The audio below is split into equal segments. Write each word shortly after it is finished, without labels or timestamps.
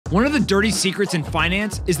One of the dirty secrets in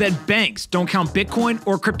finance is that banks don't count Bitcoin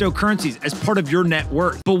or cryptocurrencies as part of your net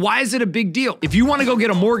worth. But why is it a big deal? If you want to go get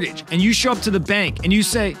a mortgage and you show up to the bank and you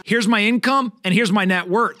say, here's my income and here's my net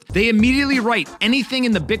worth, they immediately write anything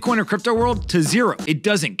in the Bitcoin or crypto world to zero. It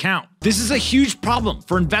doesn't count. This is a huge problem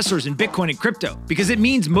for investors in Bitcoin and crypto because it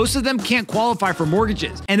means most of them can't qualify for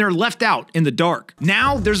mortgages and they're left out in the dark.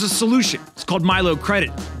 Now there's a solution. It's called Milo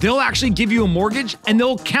Credit. They'll actually give you a mortgage and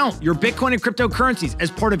they'll count your Bitcoin and cryptocurrencies as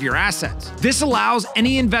part of your assets. This allows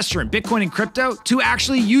any investor in Bitcoin and crypto to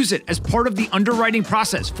actually use it as part of the underwriting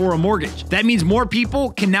process for a mortgage. That means more people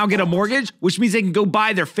can now get a mortgage, which means they can go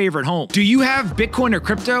buy their favorite home. Do you have Bitcoin or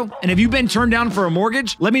crypto? And have you been turned down for a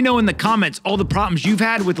mortgage? Let me know in the comments all the problems you've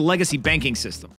had with the legacy banking system.